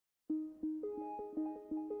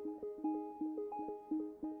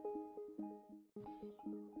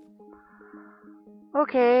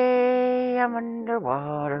Okay, I'm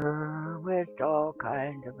underwater with all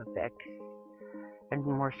kinds of effects and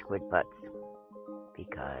more squid butts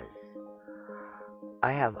because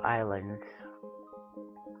I have islands.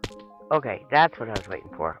 Okay, that's what I was waiting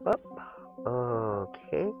for. Oh,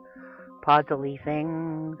 okay. Podzily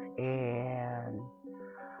things and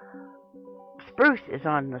spruce is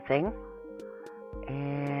on the thing.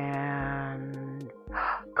 And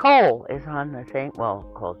coal is on the thing. Well,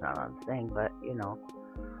 coal's not on the thing, but you know.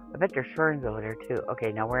 I bet there's ferns over there too.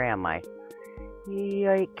 Okay, now where am I?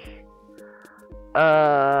 Yike.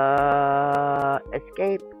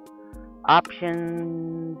 Escape.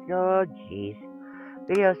 Options. Oh, jeez.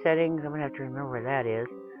 Video settings. I'm gonna have to remember where that is.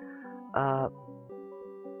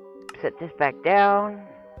 Set this back down.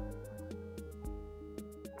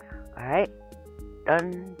 Alright.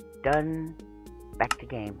 Done. Done. Back to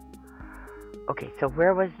game. Okay, so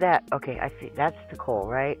where was that? Okay, I see. That's the coal,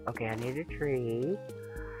 right? Okay, I need a tree.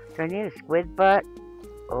 Do I need a squid butt?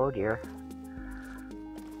 Oh dear.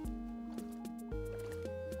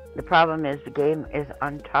 The problem is the game is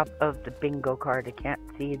on top of the bingo card. I can't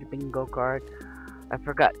see the bingo card. I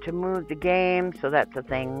forgot to move the game, so that's a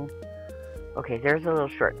thing. Okay, there's a little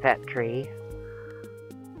short fat tree.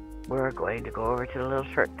 We're going to go over to the little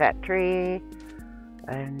short fat tree.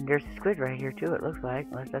 And there's a squid right here too, it looks like.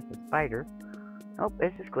 Unless that's a spider. Nope,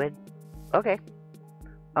 it's a squid. Okay.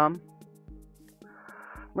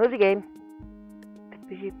 Move the game.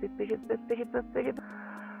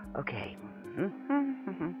 Okay.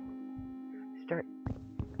 Start.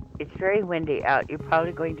 It's very windy out. You're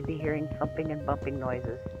probably going to be hearing thumping and bumping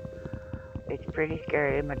noises. It's pretty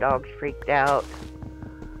scary. My dog's freaked out.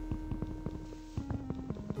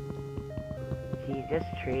 See, this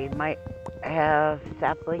tree might have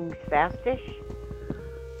saplings fastish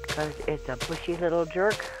because it's a bushy little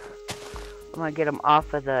jerk. I'm going to get them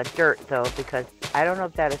off of the dirt though, because I don't know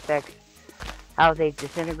if that affects how they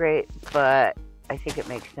disintegrate, but I think it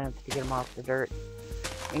makes sense to get them off the dirt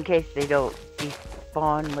in case they don't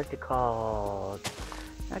despawn. What's it called?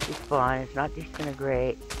 Not despawn, it's not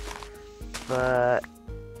disintegrate, but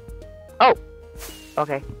oh,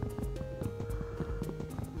 okay.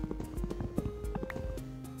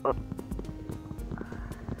 Oh.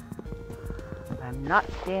 I'm not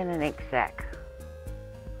seeing an ink sac.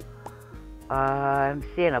 I'm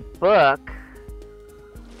seeing a book,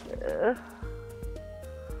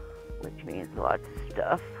 which means lots of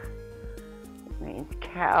stuff. It means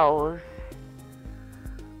cows.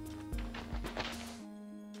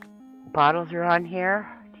 Bottles are on here.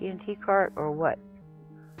 TNT cart or what?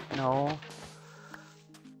 No.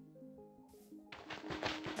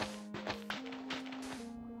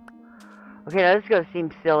 Okay, now this is going to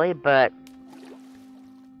seem silly, but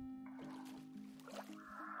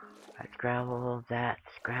that's gravel,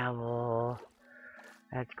 that's gravel,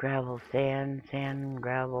 that's gravel, sand, sand,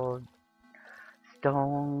 gravel,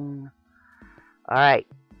 stone. Alright.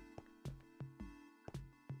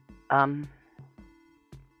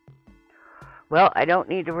 Well, I don't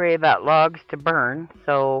need to worry about logs to burn,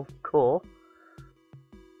 so cool.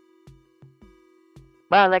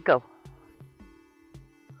 Well, let go.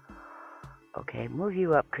 Okay, move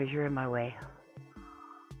you up because you're in my way.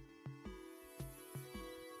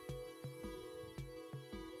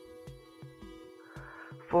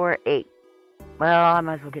 For 8. Well, I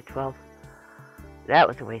might as well get 12. That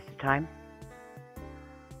was a waste of time.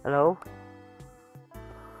 Hello?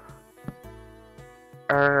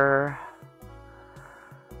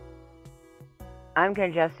 I'm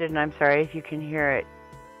congested and I'm sorry if you can hear it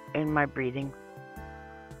in my breathing.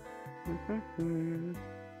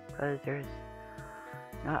 Because there's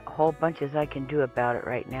not a whole bunch as I can do about it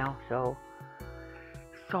right now, so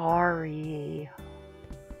sorry.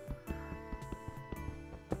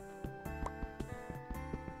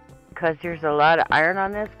 Because there's a lot of iron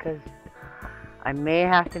on this, because I may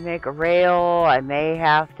have to make a rail, I may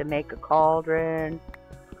have to make a cauldron,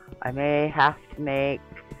 I may have to make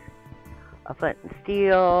a flint and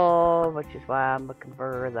steel, which is why I'm looking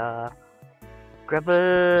for the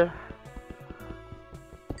gravel.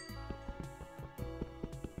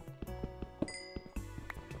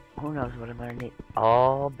 Who knows what I'm gonna need?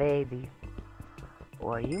 Oh, baby.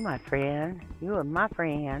 Boy, you my friend. You are my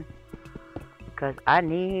friend. Because I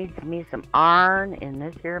need me some iron in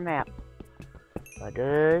this here map. I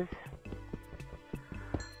does.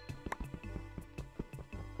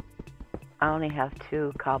 I only have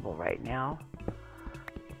 2 cobble right now.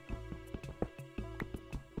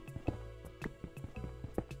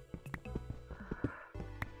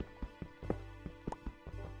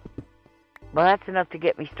 Well, that's enough to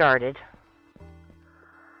get me started.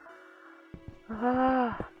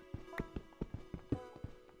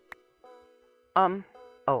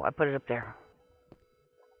 Oh, I put it up there.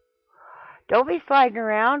 Don't be sliding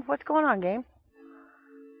around. What's going on, game?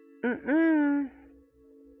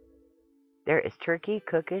 There is turkey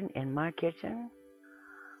cooking in my kitchen.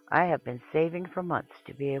 I have been saving for months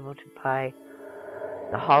to be able to buy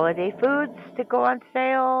the holiday foods to go on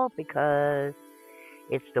sale because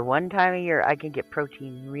it's the one time of year I can get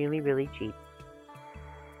protein really, really cheap.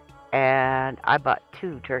 And I bought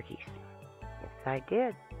 2 turkeys. Yes, I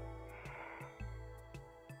did.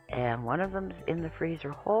 And one of them's in the freezer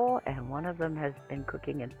whole, and one of them has been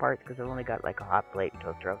cooking in parts because I've only got like a hot plate and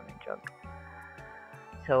toaster oven and junk.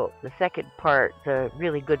 So the second part, the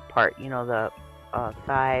really good part, you know, the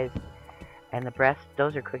thighs and the breast,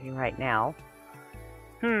 those are cooking right now.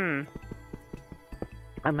 I'm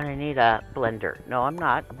gonna need a blender. No, I'm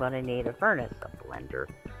not. I'm gonna need a furnace, a blender.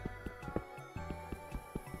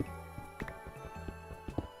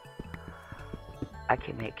 I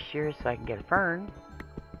can make sure so I can get a fern.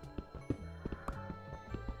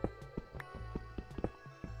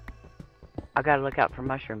 I gotta look out for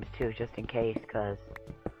mushrooms too, just in case, because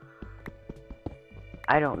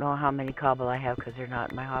I don't know how many cobble I have because they're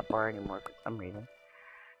not in my hotbar anymore for some reason.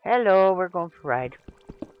 Hello, we're going for a ride.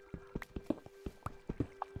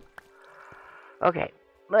 Okay,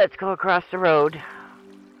 let's go across the road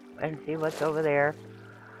and see what's over there.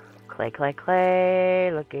 Clay, clay,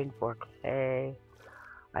 clay, looking for clay.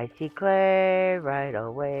 I see clay right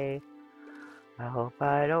away. I hope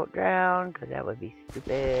I don't drown, because that would be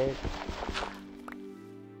stupid.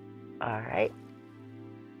 Alright.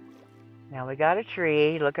 Now we got a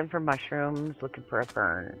tree, looking for mushrooms, looking for a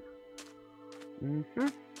fern. Do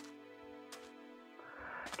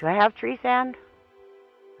I have tree sand?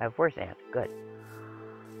 I have 4 sand. Good.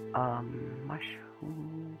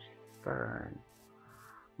 Mushrooms, fern.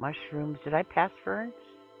 Mushrooms. Did I pass ferns?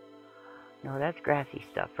 No, that's grassy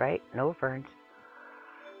stuff, right? No ferns.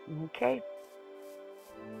 Okay.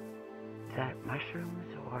 Is that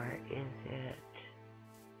mushrooms or is it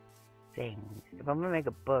things? If I'm gonna make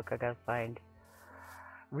a book, I gotta find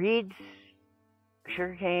reeds,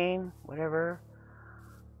 sugarcane, whatever.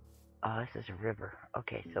 Oh, this is a river.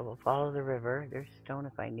 Okay, so we'll follow the river. There's stone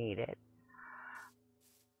if I need it.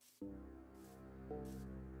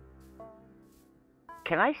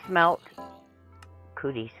 Can I smelt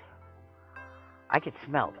cooties? I can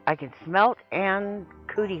smelt. I can smelt and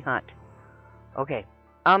cootie hunt. Okay.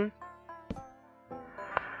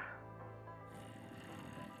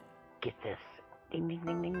 Get this. Ding, ding,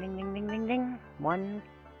 ding, ding, ding, ding, ding, ding, ding. 1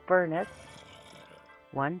 furnace.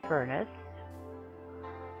 1 furnace.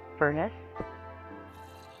 Furnace.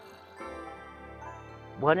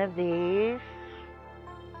 1 of these.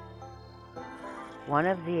 1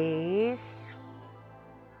 of these.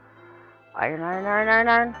 Iron, iron, iron, iron,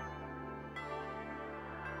 iron.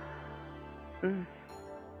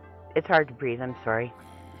 It's hard to breathe, I'm sorry.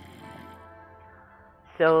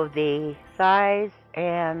 So the thighs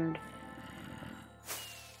and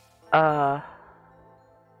I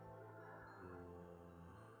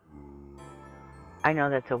know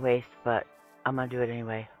that's a waste, but I'm gonna do it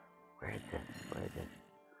anyway. Where is this? What is it?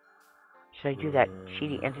 Should I do that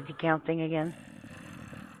cheaty entity count thing again?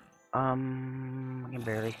 I can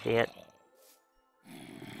barely see it.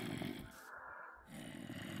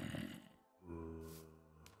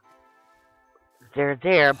 They're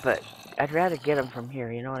there, but I'd rather get them from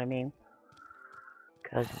here, you know what I mean?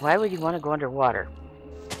 Because why would you want to go underwater?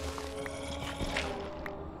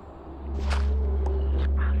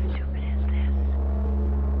 How stupid is this?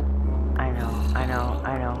 I know.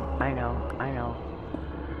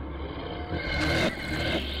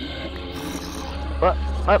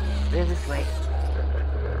 Up, there's this way.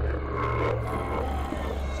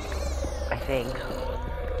 I think.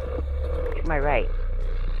 To my right.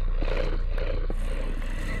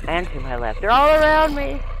 And to my left. They're all around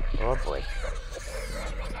me. Oh boy.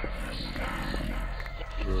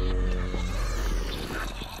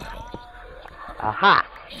 Aha!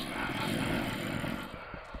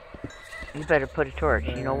 You better put a torch.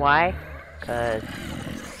 You know why? Because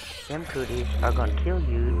them cooties are going to kill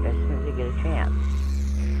you as soon as they get a chance.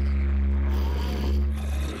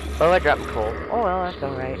 Oh, I dropped coal. Oh well, that's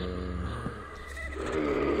alright.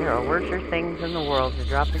 There are worser things in the world than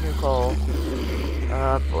dropping your coal.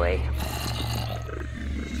 Oh boy.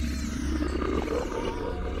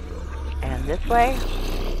 And this way?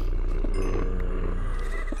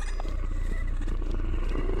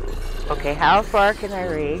 Okay, how far can I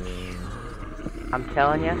reach? I'm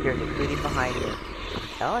telling you, there's a cootie behind me. I'm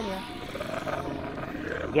telling you.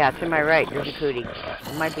 Yeah, to my right, there's a cootie.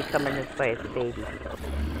 It might be coming this way, it's a baby.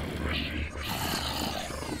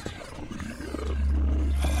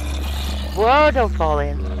 Whoa, don't fall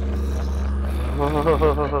in.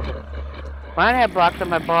 Whoa. Why don't I have blocks on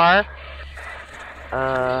my bar?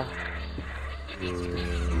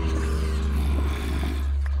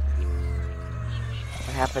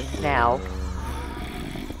 What happens now?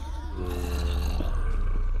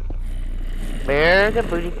 There's a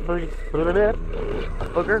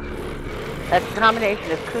booger. That's a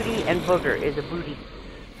combination of cootie and booger is a booty.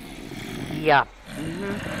 Yeah.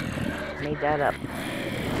 Made that up.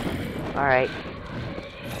 Alright.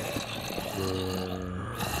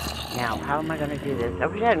 Now, how am I going to do this? I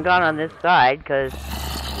wish I hadn't gone on this side, because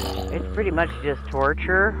it's pretty much just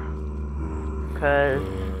torture. Because...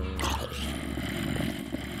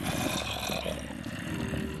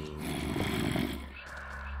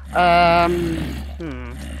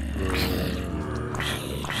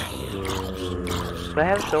 Do I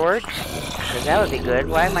have a sword? Because that would be good.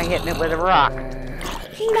 Why am I hitting it with a rock?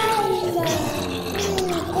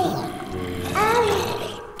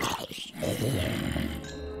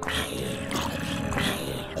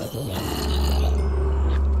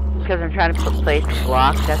 Because I'm trying to place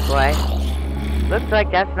blocks, that's why. Looks like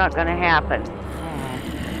that's not going to happen.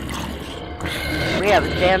 We have a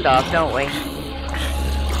standoff, don't we?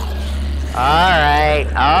 Alright,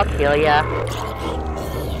 I'll kill ya.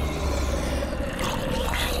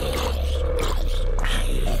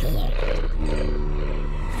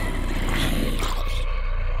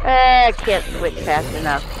 I can't switch fast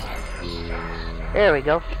enough. There we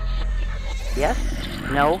go. Yes?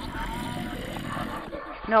 No?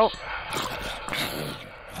 No.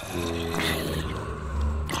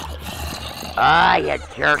 Ah, you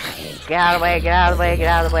jerk. Get out of the way, get out of the way, get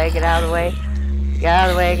out of the way, get out of the way. Get out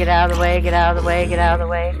of the way, get out of the way, get out of the way, get out of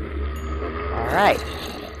the way. Alright.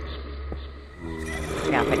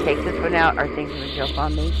 Now, if I take this one out, are things going to jump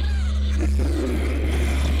on me?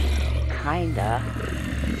 Kinda.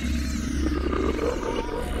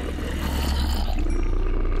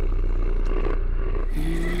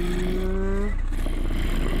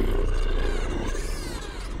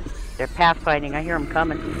 They're pathfinding. I hear them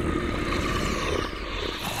coming.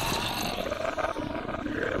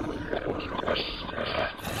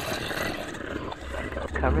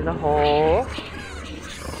 Cover the hole.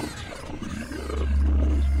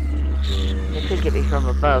 They could get me from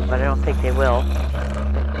above, but I don't think they will.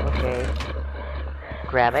 Okay.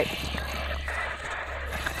 Grab it.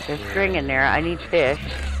 There's string in there. I need fish.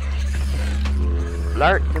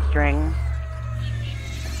 Lart the string.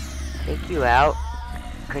 Take you out.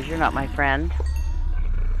 Because you're not my friend.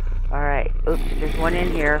 Alright. Oops, there's one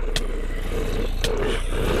in here.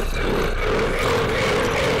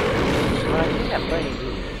 Well, I think I'm plenty of these.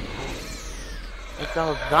 It's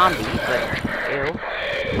all zombies, but ew.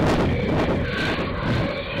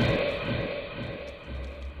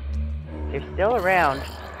 They're still around.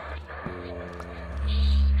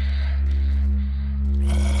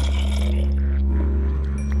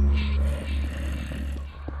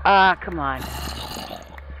 Ah, come on.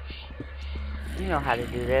 You know how to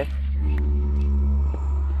do this.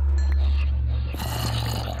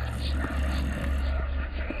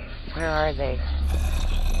 Where are they?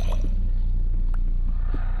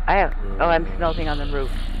 Oh, I'm smelting on the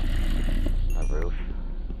roof. A roof.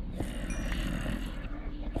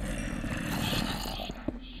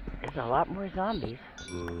 There's a lot more zombies.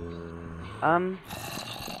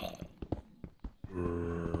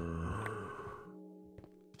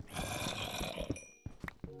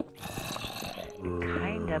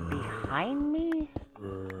 Kinda behind me?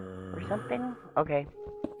 Or something? Okay.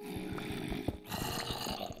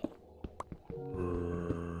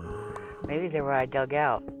 Maybe they're where I dug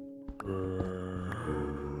out. I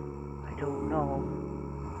don't know.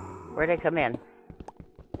 Where'd they come in?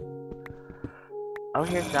 Oh,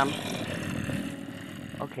 here's some.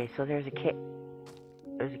 Okay, so there's a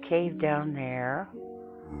cave down there.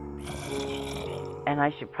 And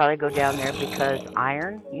I should probably go down there because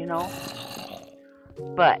iron, you know?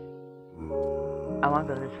 But I want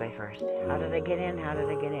to go this way first. How did I get in? How did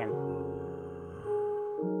I get in?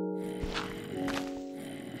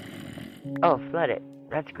 Oh, flooded.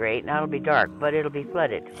 That's great. Now it'll be dark, but it'll be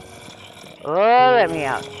flooded. Oh, let me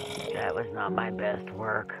out. That was not my best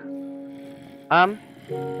work.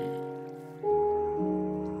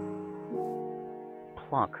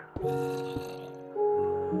 Plunk.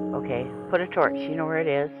 Okay, put a torch. You know where it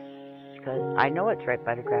is? Because I know it's right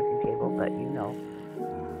by the crafting table, but you know.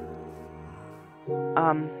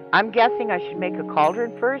 I'm guessing I should make a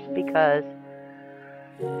cauldron first because...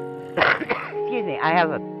 excuse me, I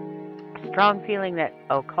have a strong feeling that...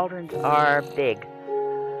 Oh, cauldrons are big.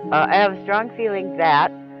 I have a strong feeling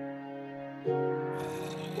that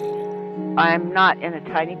I'm not in a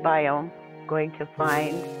tiny biome. going to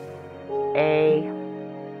find a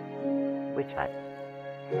witch hut.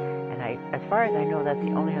 And as far as I know, that's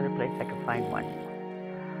the only other place I can find one.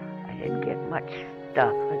 I didn't get much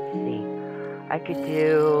stuff. Let's see. I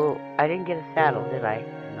didn't get a saddle, did I?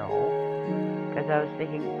 No. Because I was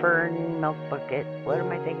thinking fern, milk bucket. What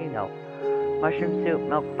am I thinking? No. Mushroom soup,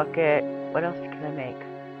 milk bucket. What else can I make?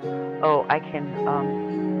 Oh, I can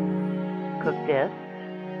cook this.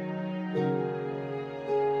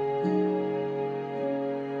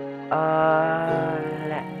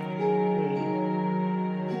 Let's see.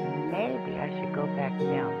 Maybe I should go back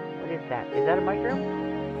down. What is that? Is that a mushroom?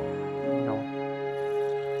 No.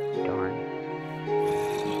 Darn.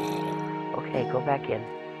 Okay, go back in.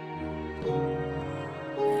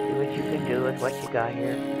 See what you can do with what you got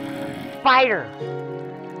here. Spider!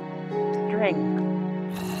 String.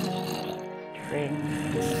 String.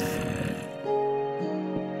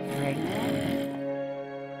 String.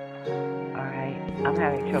 Alright, I'm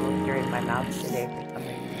having trouble stirring my mouth today for some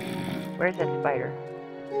reason. Where's that spider?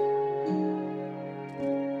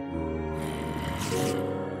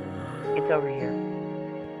 It's over here.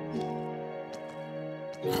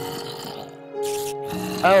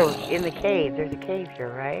 Oh, in the cave. There's a cave here,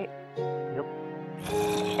 right? Yep.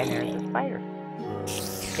 And there's a spider.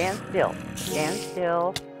 Stand still. Stand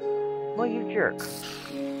still. Well, you jerk.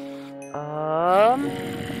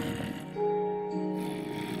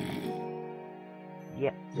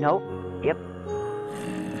 Yep. Nope. Yep.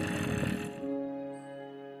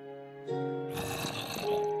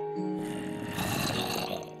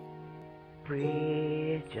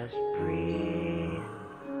 Breathe. Just breathe.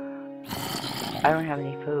 I don't have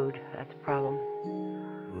any food. That's a problem.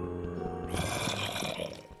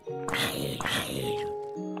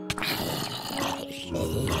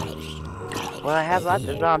 Well, I have lots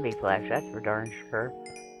of zombie flesh, that's for darn sure.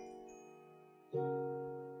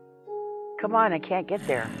 Come on, I can't get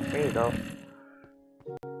there. There you go.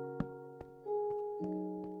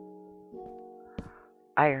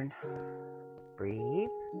 Iron. Breathe.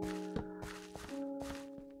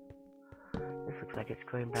 This looks like it's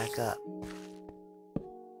going back up.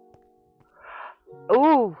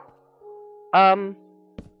 Ooh!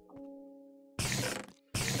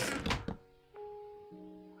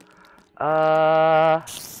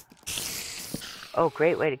 Oh,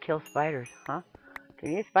 great way to kill spiders, huh? Do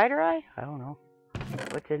you need a spider eye? I don't know.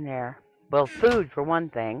 What's in there? Well, food for one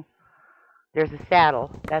thing. There's a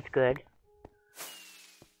saddle. That's good.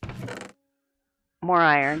 More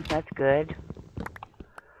iron. That's good.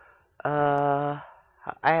 I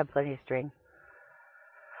have plenty of string.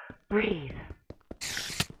 Breathe.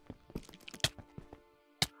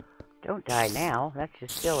 Don't die now. That's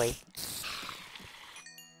just silly.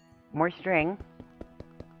 More string.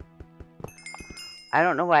 I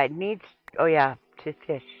don't know why it needs... Oh, yeah. To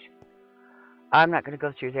fish. I'm not going to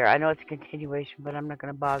go through there. I know it's a continuation, but I'm not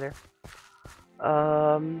going to bother.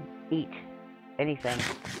 Eat. Anything.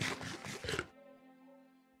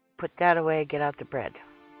 Put that away. Get out the bread.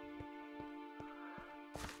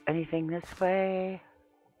 Anything this way?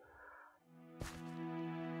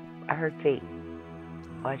 I heard feet.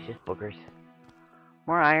 Oh, it's just boogers.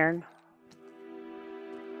 More iron.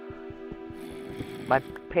 My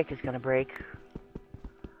pick is going to break.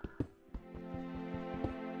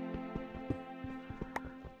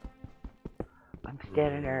 I'm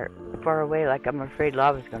standing there far away like I'm afraid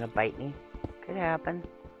lava's going to bite me. Could happen.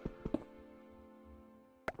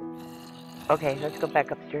 Okay, let's go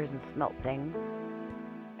back upstairs and smelt things.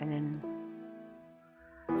 And then...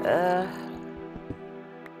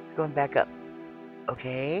 going back up.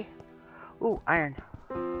 Okay. Ooh, iron.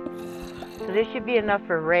 So this should be enough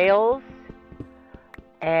for rails,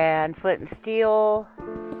 and flint and steel,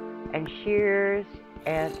 and shears,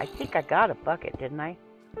 and I think I got a bucket, didn't I?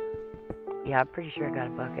 Yeah, I'm pretty sure I got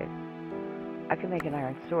a bucket. I can make an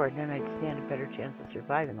iron sword, and then I'd stand a better chance of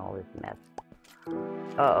surviving all this mess.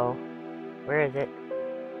 Uh-oh. Where is it?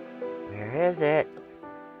 Where is it?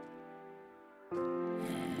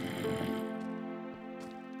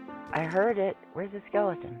 I heard it. Where's the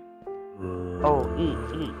skeleton? Oh, eat.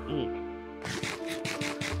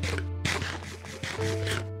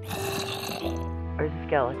 Where's the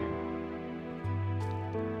skeleton?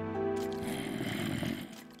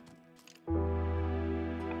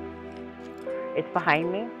 It's behind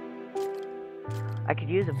me. I could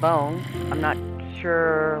use a bone. I'm not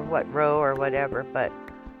sure what row or whatever, but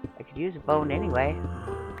I could use a bone anyway.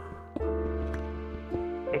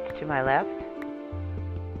 It's to my left.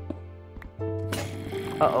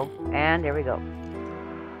 Uh-oh. And there we go.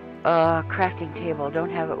 Crafting table.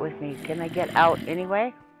 Don't have it with me. Can I get out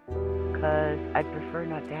anyway? Because I'd prefer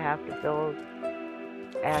not to have to build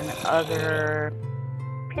and other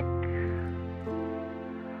pick.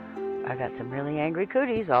 I got some really angry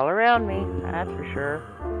cooties all around me, that's for sure.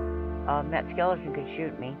 That skeleton could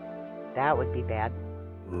shoot me. That would be bad.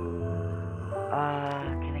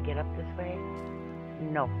 Can I get up this way?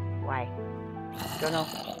 No. Why? Don't know.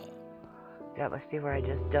 That must be where I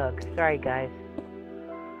just dug. Sorry, guys.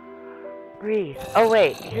 Breathe. Oh,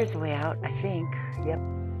 wait. Here's the way out, I think. Yep.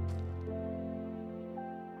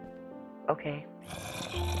 Okay.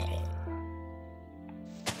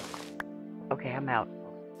 Okay, I'm out.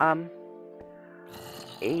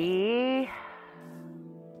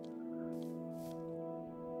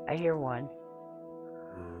 I hear one.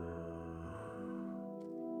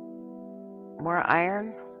 More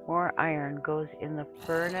iron? More iron goes in the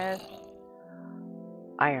furnace.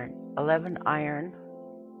 Iron. 11 iron.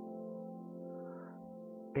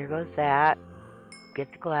 There goes that.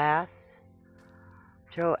 Get the glass.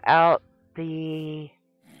 Throw out the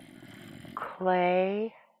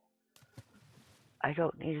clay. I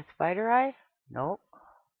don't need a spider eye. Nope.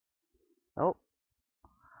 Nope.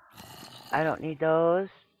 I don't need those.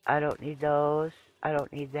 I don't need those. I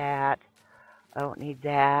don't need that. I don't need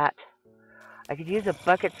that. I could use a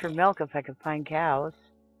bucket for milk if I could find cows.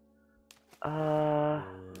 I'm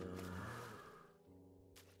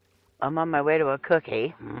on my way to a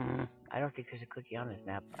cookie. I don't think there's a cookie on this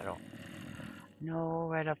map. I don't. No,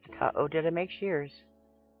 right off the top. Oh, did I make shears?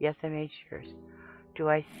 Yes, I made shears. Do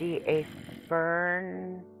I see a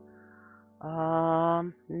fern?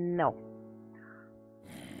 No.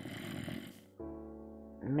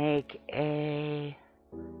 Make a...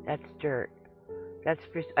 That's dirt. That's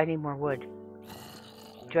spruce. I need more wood.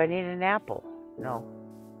 Do I need an apple? No.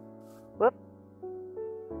 Whoop.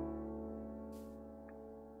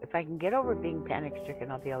 If I can get over being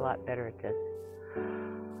panic-stricken, I'll be a lot better at this.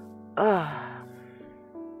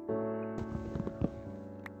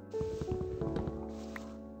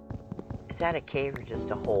 Is that a cave or just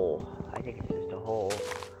a hole? I think it's just a hole.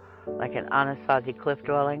 Like an Anasazi cliff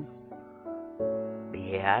dwelling?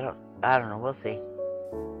 Yeah, I don't know. We'll see.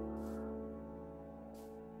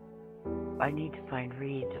 I need to find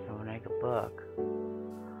reeds if I want to make a book.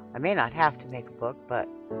 I may not have to make a book, but...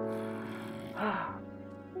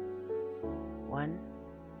 1,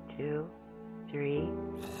 2, 3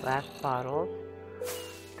 glass bottles.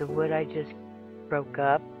 The wood I just broke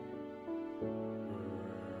up.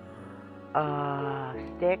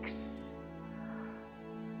 Sticks.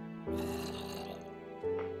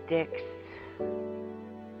 Sticks.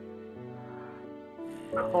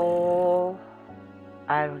 Coal.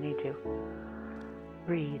 I don't need to.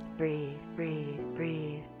 Breathe, breathe, breathe,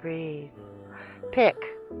 breathe, breathe. Pick.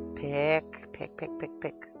 Pick, pick, pick, pick,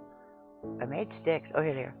 pick. I made sticks. Oh,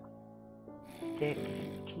 here they are. Sticks.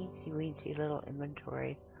 Teensy weensy little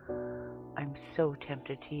inventory. I'm so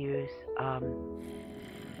tempted to use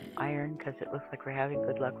iron because it looks like we're having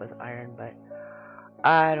good luck with iron, but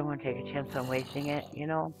I don't want to take a chance on wasting it, you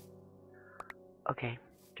know? Okay.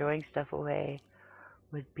 Throwing stuff away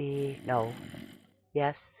would be... No.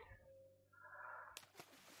 Yes.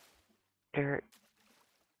 Dirt.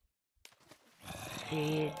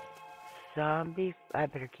 Seeds. Zombie. I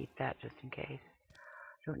better keep that just in case.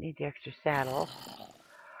 Don't need the extra saddle.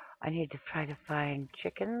 I need to try to find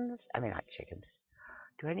chickens. I mean, not chickens.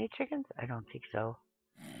 Do I need chickens? I don't think so.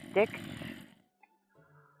 Sticks.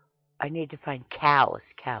 I need to find cows.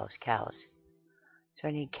 Cows. So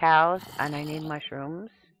I need cows, and I need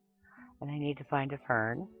mushrooms, and I need to find a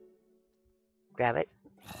fern. Grab it.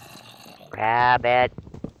 Grab it.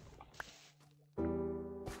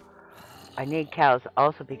 I need cows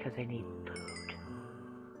also because I need food.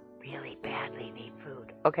 Really badly need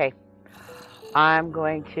food. Okay. I'm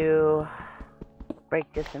going to break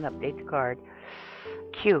this and update the card.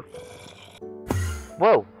 Q.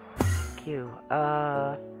 Whoa. Q.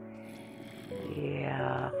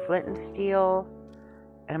 Yeah. Flint and steel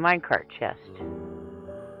and a minecart chest.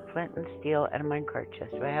 Flint and steel and a minecart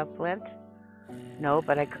chest. Do I have flint? No,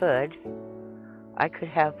 but I could. I could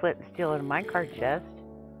have flint and steel and a minecart chest.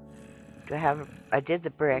 Do I have... I did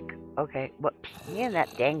the brick. Okay. Whoops. Me and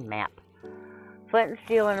that dang map. Flint and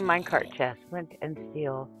steel and a minecart chest. Flint and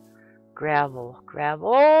steel. Gravel.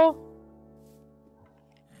 Gravel!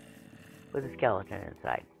 With a skeleton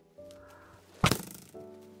inside.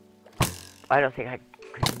 I don't think I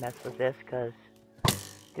can mess with this because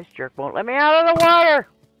this jerk won't let me out of the water!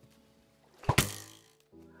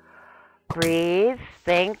 Breathe.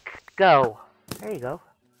 Think. Go. There you go.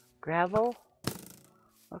 Gravel.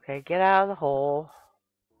 Okay, get out of the hole.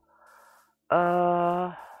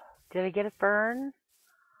 Did I get a fern?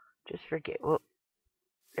 Just forget. Whoop.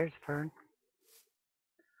 There's a fern.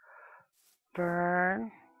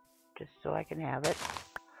 burn, just so I can have it.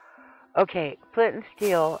 Okay, flint and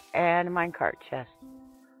steel and a minecart chest.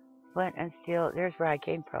 Flint and steel, there's where I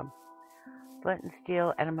came from. Flint and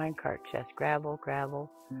steel and a minecart chest. Gravel,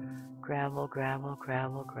 gravel, gravel, gravel,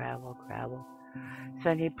 gravel, gravel, gravel.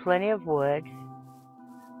 So I need plenty of wood,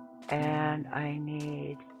 and I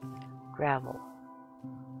need gravel,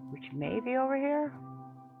 which may be over here.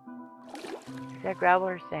 Is that gravel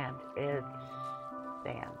or sand? It's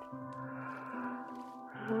sand.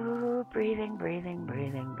 Ooh, breathing, breathing,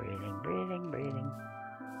 breathing, breathing, breathing, breathing.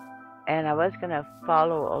 And I was going to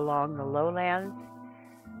follow along the lowlands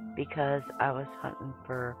because I was hunting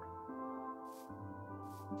for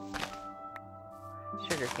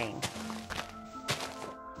sugarcane.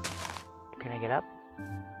 Can I get up?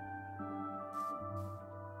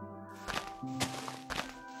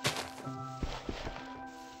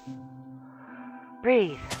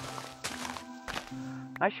 Breathe.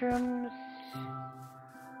 Mushrooms,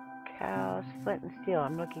 cows, flint and steel.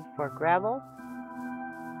 I'm looking for gravel.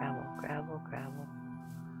 Gravel, gravel, gravel,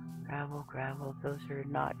 gravel, gravel. Those are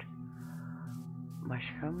not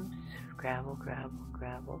mushrooms. Gravel, gravel,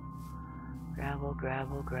 gravel, gravel,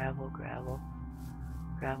 gravel, gravel, gravel,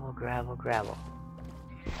 gravel, gravel, gravel.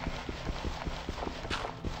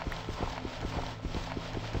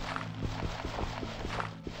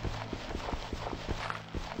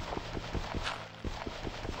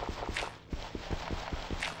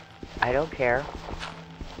 I don't care.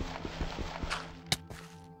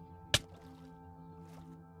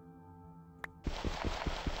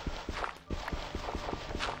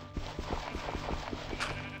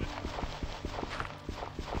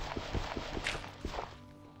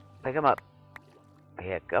 Pick them up.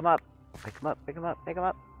 Pick them up. Pick them up. Pick them up. Pick them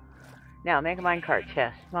up. Now make a minecart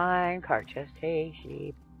chest. Minecart chest. Hey,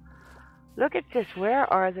 sheep. Look at this.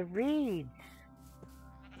 Where are the reeds?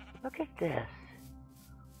 Look at this.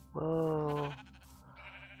 Whoa.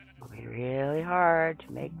 It'll be really hard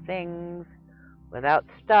to make things without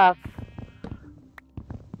stuff.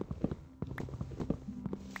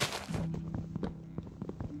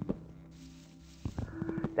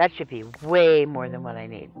 That should be way more than what I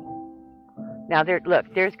need. Now,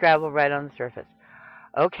 look, there's gravel right on the surface.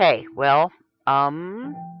 Okay, well,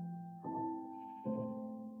 oh,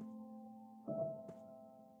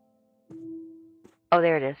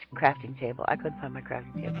 there it is. Crafting table. I couldn't find my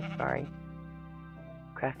crafting table. Sorry.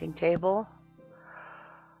 Crafting table.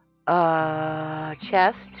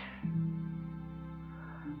 Chest.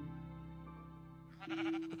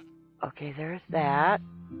 Okay, there's that.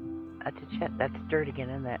 That's a chest. That's dirt again,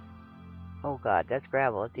 isn't it? Oh god, that's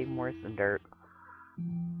gravel. It's even worse than dirt.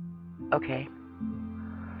 Okay.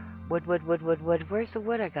 Wood, wood, wood, wood, wood. Where's the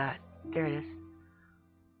wood I got? There it is.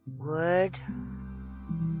 Wood.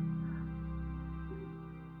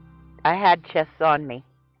 I had chests on me.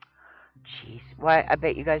 Jeez. Why? I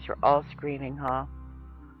bet you guys are all screaming, huh?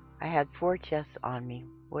 I had 4 chests on me.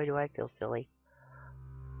 Boy, do I feel silly.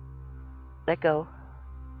 Let go.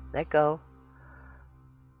 Let go.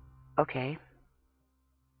 Okay.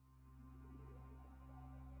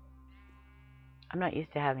 I'm not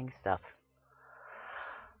used to having stuff.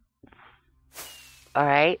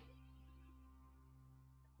 Alright.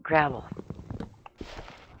 Gravel.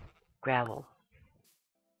 Gravel.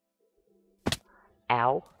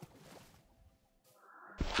 Ow.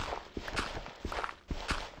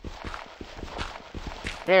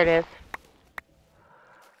 There it is.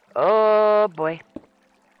 Oh boy.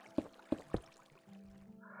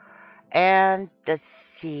 And let's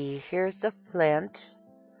see. Here's the flint.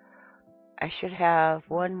 I should have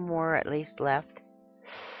 1 more at least left.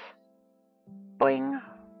 Boing.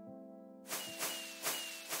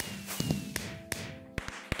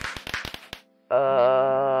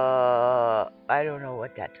 I don't know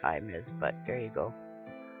what that time is, but there you go.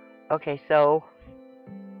 Okay, so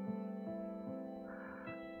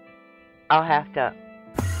I'll have to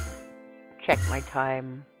check my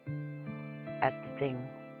time at the thing.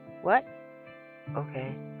 What?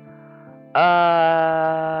 Okay.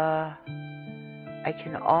 I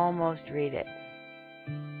can almost read it,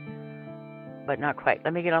 but not quite.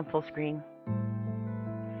 Let me get on full screen.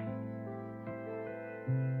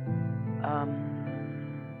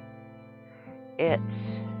 It's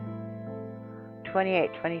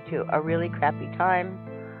 28:22. A really crappy time,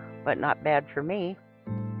 but not bad for me.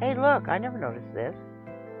 Hey, look! I never noticed this.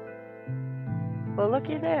 Well,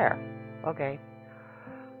 looky there. Okay.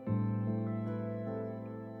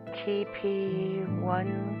 TP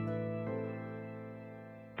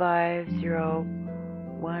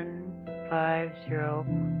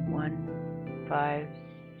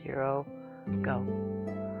 150150150 go.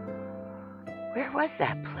 Where was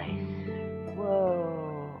that place?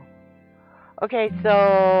 Whoa. Okay,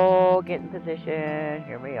 so get in position.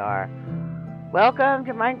 Here we are. Welcome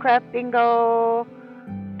to Minecraft Bingo.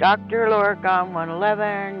 Dr. Lorgon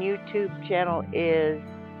 111. YouTube channel is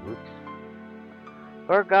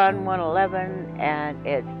Lorgon 111, and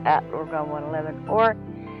it's at Lorgon 111 or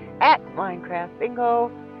at Minecraft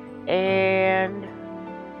Bingo. And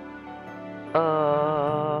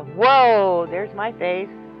whoa, there's my face.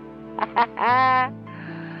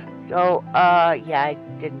 So, yeah, I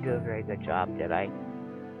didn't do a very good job, did I?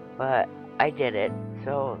 But I did it,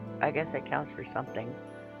 so I guess that counts for something.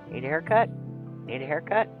 Need a haircut? Need a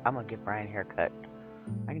haircut? I'm gonna give Brian a haircut.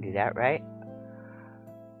 I can do that, right?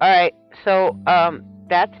 Alright, so,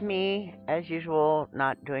 that's me, as usual,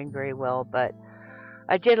 not doing very well, but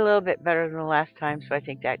I did a little bit better than the last time, so I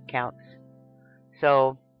think that counts.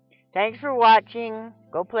 So, thanks for watching.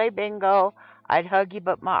 Go play bingo. I'd hug you,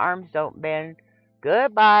 but my arms don't bend.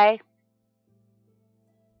 Goodbye.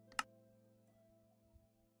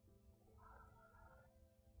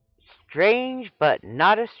 Strange, but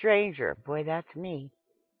not a stranger. Boy, that's me.